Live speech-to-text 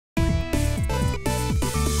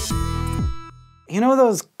You know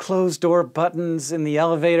those closed door buttons in the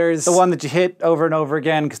elevators? The one that you hit over and over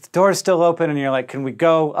again because the door's still open and you're like, can we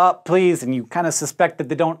go up, please? And you kind of suspect that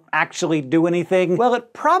they don't actually do anything. Well,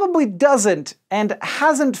 it probably doesn't, and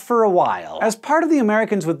hasn't for a while. As part of the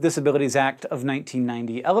Americans with Disabilities Act of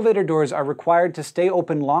 1990, elevator doors are required to stay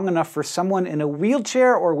open long enough for someone in a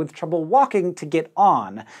wheelchair or with trouble walking to get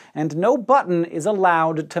on, and no button is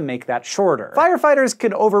allowed to make that shorter. Firefighters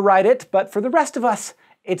can override it, but for the rest of us,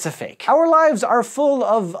 it's a fake. Our lives are full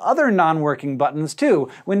of other non-working buttons too.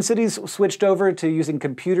 When cities switched over to using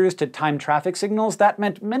computers to time traffic signals, that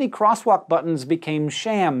meant many crosswalk buttons became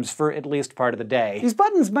shams for at least part of the day. These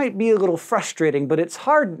buttons might be a little frustrating, but it's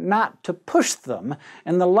hard not to push them,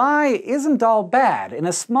 and the lie isn't all bad. In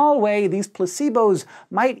a small way, these placebos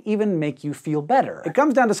might even make you feel better. It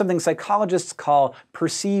comes down to something psychologists call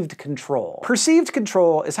perceived control. Perceived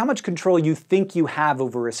control is how much control you think you have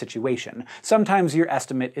over a situation. Sometimes your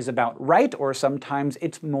estimate is about right, or sometimes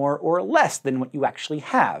it's more or less than what you actually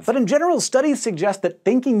have. But in general, studies suggest that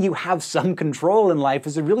thinking you have some control in life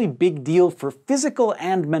is a really big deal for physical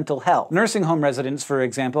and mental health. Nursing home residents, for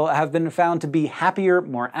example, have been found to be happier,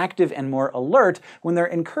 more active, and more alert when they're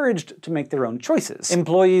encouraged to make their own choices.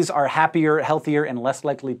 Employees are happier, healthier, and less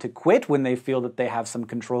likely to quit when they feel that they have some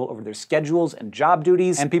control over their schedules and job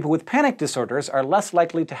duties, and people with panic disorders are less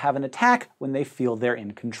likely to have an attack when they feel they're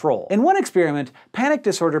in control. In one experiment, panic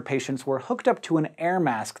disorder patients were hooked up to an air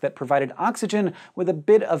mask that provided oxygen with a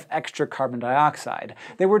bit of extra carbon dioxide.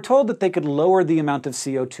 They were told that they could lower the amount of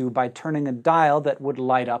CO2 by turning a dial that would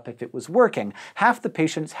light up if it was working. Half the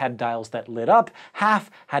patients had dials that lit up, half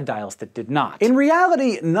had dials that did not. In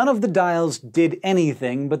reality, none of the dials did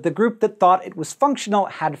anything, but the group that thought it was functional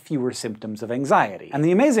had fewer symptoms of anxiety. And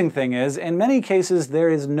the amazing thing is, in many cases, there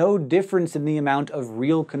is no difference in the amount of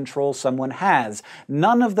real control someone has.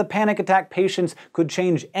 None of the panic attack patients could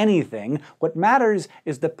change anything. What matters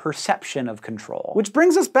is the perception of control. Which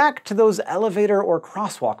brings us back to those elevator or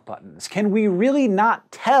crosswalk buttons. Can we really not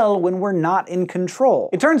tell when we're not in control?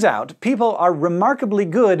 It turns out people are remarkably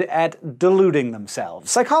good at deluding themselves.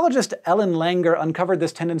 Psychologist Ellen Langer uncovered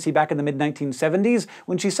this tendency back in the mid-1970s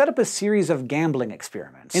when she set up a series of gambling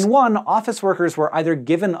experiments. In one, office workers were either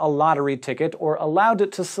given a lottery ticket or allowed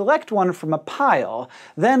to select one from a pile.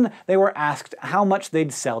 Then they were asked how much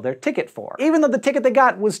they'd sell their ticket for. Even though the ticket they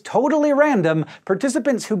got was totally random,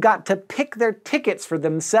 participants who got to pick their tickets for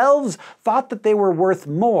themselves thought that they were worth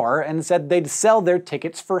more and said they'd sell their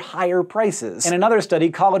tickets for higher prices. In another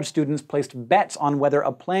study, college students placed bets on whether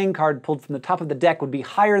a playing card pulled from the top of the deck would be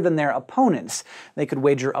higher than their opponent's. They could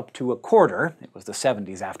wager up to a quarter. It was the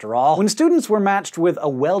 70s after all. When students were matched with a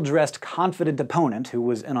well-dressed, confident opponent who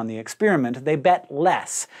was in on the experiment, they bet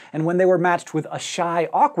less. And when they were matched with a shy,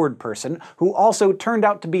 awkward person who also turned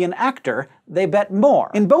out to be an actor, they bet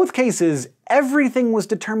more. In both cases, everything was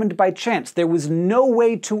determined by chance. There was no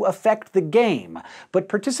way to affect the game, but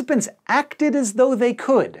participants acted as though they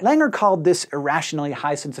could. Langer called this irrationally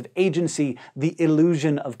high sense of agency the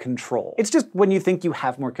illusion of control. It's just when you think you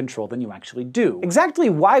have more control than you actually do. Exactly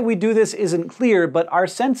why we do this isn't clear, but our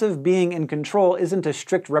sense of being in control isn't a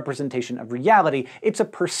strict representation of reality, it's a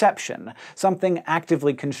perception, something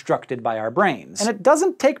actively constructed by our brains. And it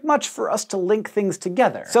doesn't take much for us to link things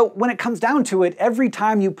together. So when it comes down to it, every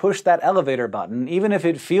time you push that elevator button, even if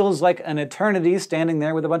it feels like an eternity standing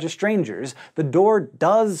there with a bunch of strangers, the door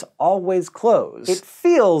does always close. It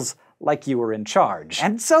feels like you were in charge.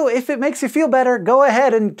 And so if it makes you feel better, go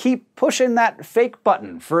ahead and keep pushing that fake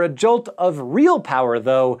button. For a jolt of real power,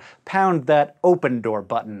 though, pound that open door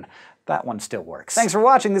button. That one still works. Thanks for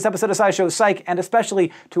watching this episode of SciShow Psych, and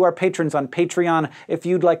especially to our patrons on Patreon. If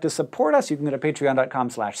you'd like to support us, you can go to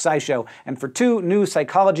patreon.com/SciShow. And for 2 new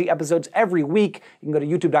psychology episodes every week, you can go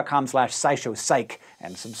to youtube.com/SciShowPsych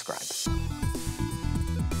and subscribe.